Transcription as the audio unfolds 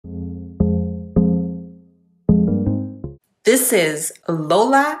This is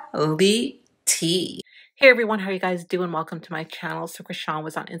Lola Lee T. Hey everyone, how are you guys doing? Welcome to my channel. So Chrisean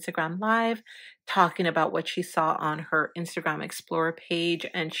was on Instagram Live talking about what she saw on her Instagram Explorer page,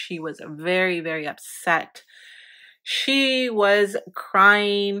 and she was very, very upset. She was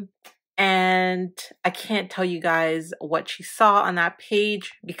crying, and I can't tell you guys what she saw on that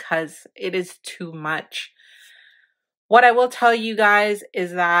page because it is too much. What I will tell you guys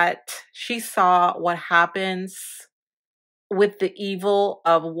is that she saw what happens with the evil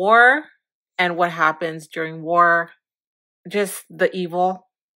of war and what happens during war, just the evil.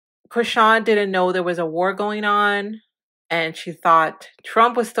 Chrisean didn't know there was a war going on, and she thought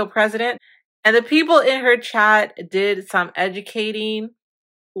Trump was still president. And the people in her chat did some educating.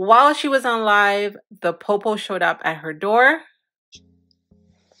 While she was on live, the popo showed up at her door.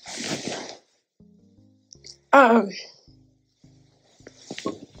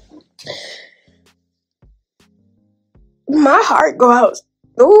 My heart go out.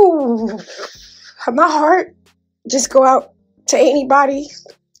 Ooh, my heart just go out to anybody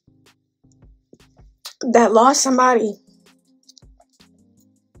that lost somebody.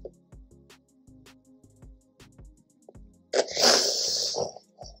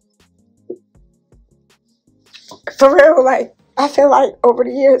 For real, like, I feel like over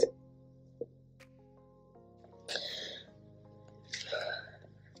the years,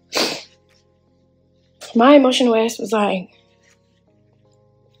 my emotional ass was like,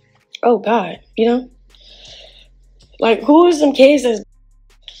 oh God, you know? Like, who is them kids that's,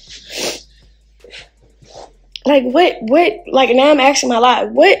 like, what, like, now I'm asking my life,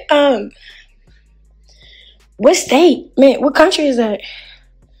 what state, man, what country is that?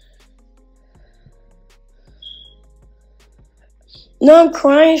 No, I'm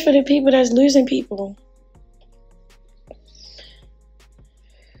crying for the people that's losing people.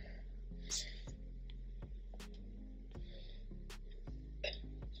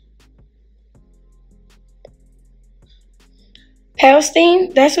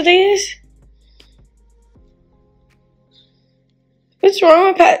 Palestine? That's what it is? What's wrong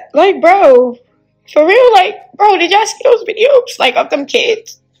with that? Like, bro, for real? Like, bro, did y'all see those videos? Like, of them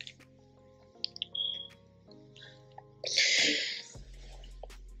kids?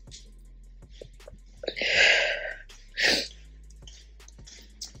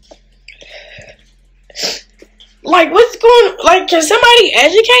 Like, what's going, like, can somebody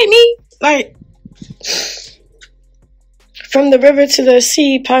educate me? Like, from the river to the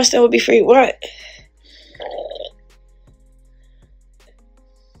sea, pasta will be free. What?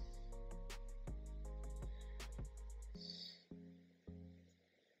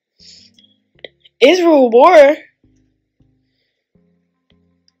 Israel war?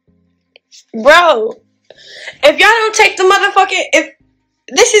 Bro, if y'all don't take the motherfucking, if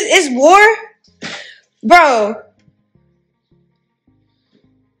this is war, bro.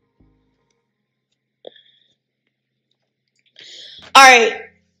 Alright.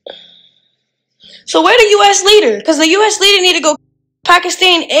 So where the US leader? Because the US leader need to go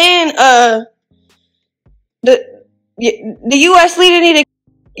Pakistan and the US leader need to,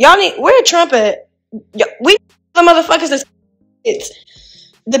 y'all need, where Trump at? We the motherfuckers that's,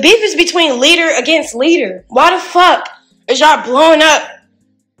 the beef is between leader against leader. Why the fuck is y'all blowing up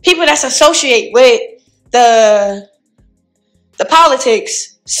people that's associate with the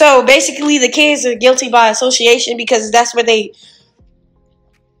politics? So basically the kids are guilty by association because that's what they.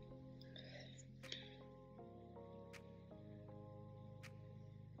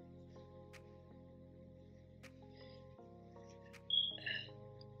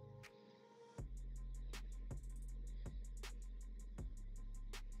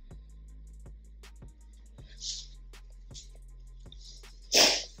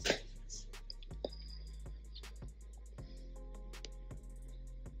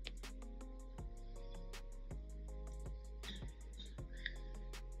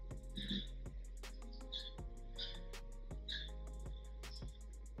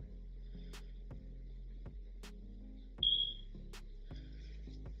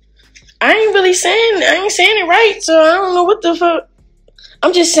 I ain't saying it right, so I don't know what the fuck.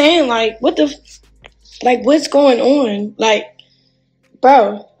 I'm just saying, like, what's going on? Like,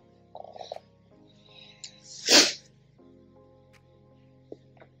 bro.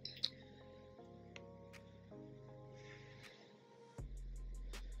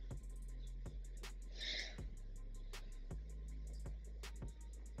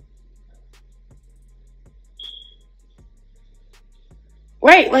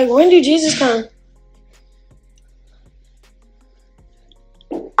 Right, like, when did Jesus come?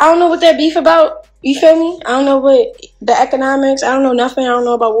 I don't know what that beef about. You feel me? I don't know what the economics. I don't know nothing. I don't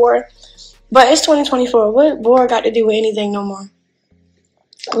know about war. But it's 2024. What boy got to do with anything no more?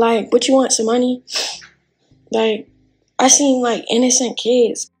 Like, what you want? Some money? Like, I seen like innocent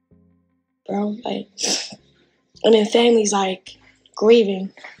kids, bro. Like, and then families like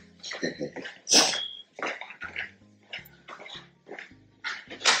grieving.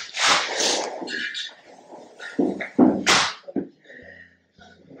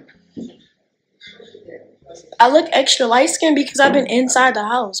 I look extra light skinned because I've been inside the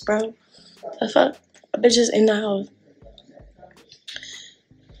house, bro. The fuck? I've been just in the house.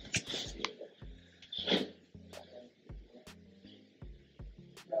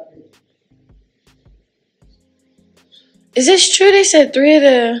 Is this true? They said 3 of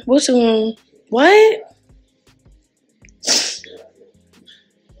the Wusu. What?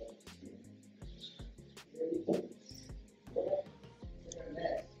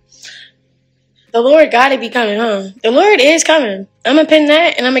 The Lord gotta be coming, huh? The Lord is coming. I'm gonna pin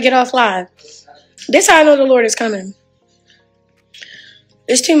that and I'm gonna get off live. This how I know the Lord is coming.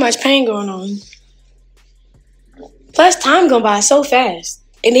 There's too much pain going on. Plus, time going by so fast.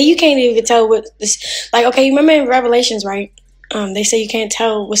 And then you can't even tell what this, like, okay, you remember in Revelations, right? They say you can't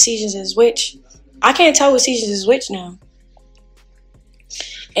tell what seasons is which. I can't tell what seasons is which now.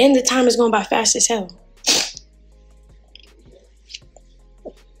 And the time is going by fast as hell.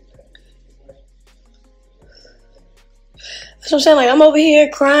 That's what I'm saying. Like, I'm over here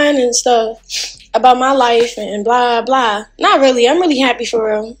crying and stuff about my life and blah, blah. Not really. I'm really happy for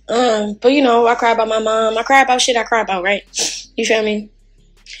real. But, you know, I cry about my mom. I cry about shit I cry about, right? You feel me?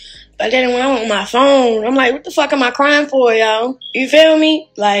 But then when I'm on my phone, I'm like, what the fuck am I crying for, y'all? You feel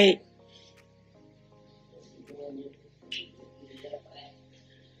me? Like,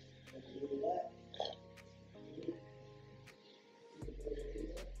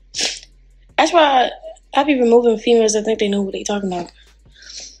 that's why I be removing females that think they know what they talking about.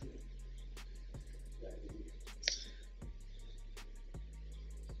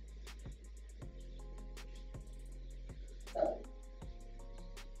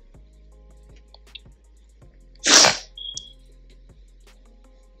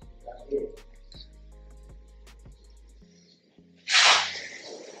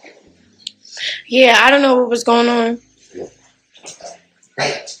 Yeah, I don't know what was going on.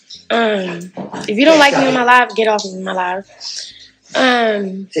 If you don't like me on my live, get off of my live.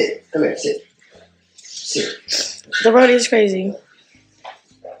 Sit. Come here. Sit. Sit. The road is crazy.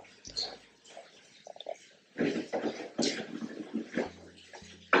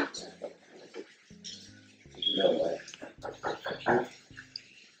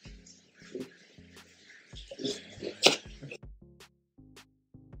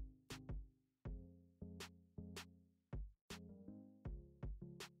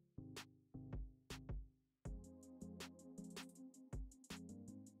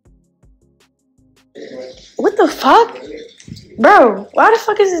 What the fuck? Bro, why the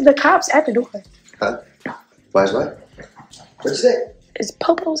fuck is the cops at the door? Huh? Why is what? What'd you say? It's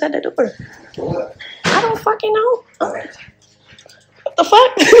popos at the door. What? I don't fucking know. Alright. What the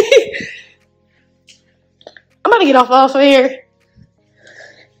fuck? I'm gonna get off of here.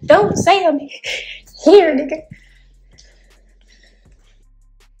 Don't say I'm here, nigga.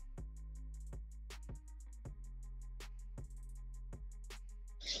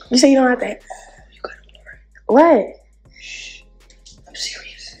 You say you don't have that? You got it. What? Shh. I'm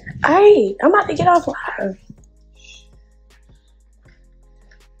serious. Alright, I'm about to get off live.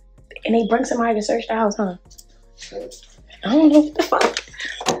 And they bring somebody to search the house, huh? I don't know what the fuck.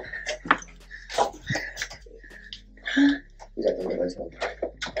 You got the right lights on.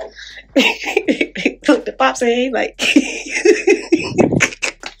 Look, the pops ain't like.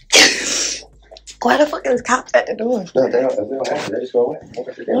 Why the fuck is cops at the door? No, they don't have to. They just go away.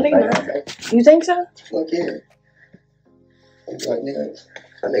 No, they not. You think so? Look here. Like, nigga,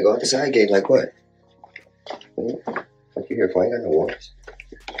 that nigga off the side gate, like what? Fuck you here for? I ain't got no warrants.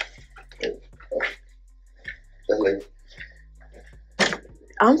 That's like,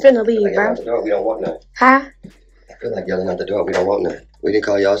 I'm finna leave, like bro. out the door, we don't want none. Huh? I feel like yelling out the door, we don't want none. We didn't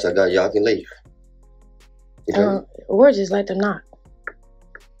call y'all, so y'all can leave. You feel me? Or just let them knock.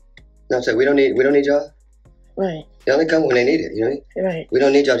 No, I'm saying we don't need y'all. Right, They only come when they need it, you know? right, We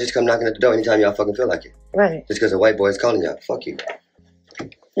don't need y'all just come knocking at the door anytime y'all fucking feel like it. right. Just because a white boy is calling y'all. Fuck you.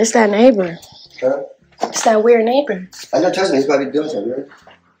 It's that neighbor. Huh? It's that weird neighbor. I know, trust me, he's probably doing something, right?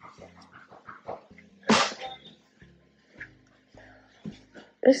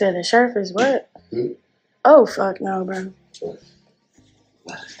 They said the sheriff is what? Hmm? Oh, fuck no, bro.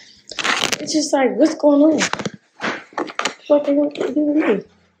 It's just like, what's going on? What they want to do with me?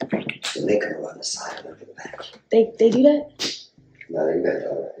 And they come around the side and up in the back. They do that? No, you guys are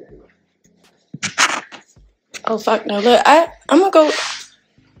all right. Oh fuck no! Look, I'm gonna go.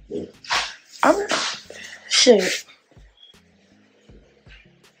 Shit.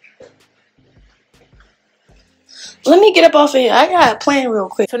 Let me get up off of here. I got a plan real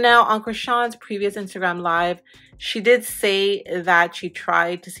quick. So now on Chrisean's previous Instagram live, she did say that she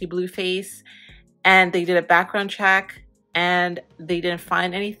tried to see BlueFace and they did a background check and they didn't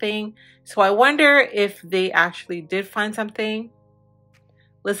find anything. So I wonder if they actually did find something.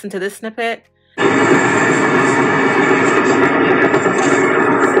 Listen to this snippet.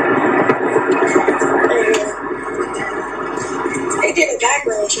 They did a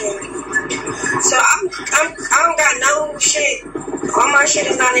background check. So I don't got no shit. All my shit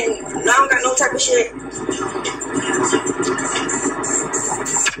is not in. I don't got no type of shit.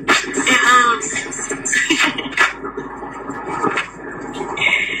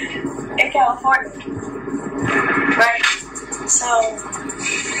 In California, right? So,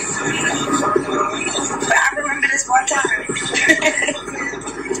 but I remember this one time.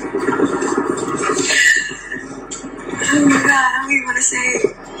 Oh my god, I don't even want to say it.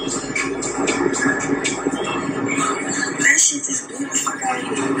 That shit just blew the fuck out of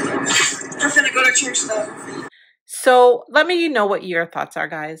me. I'm finna go to church though. So let me know what your thoughts are,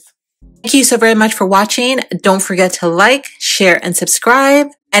 guys. Thank you so very much for watching. Don't forget to like, share, and subscribe.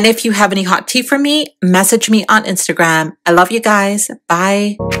 And if you have any hot tea for me, message me on Instagram. I love you guys.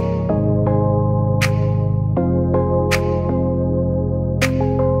 Bye.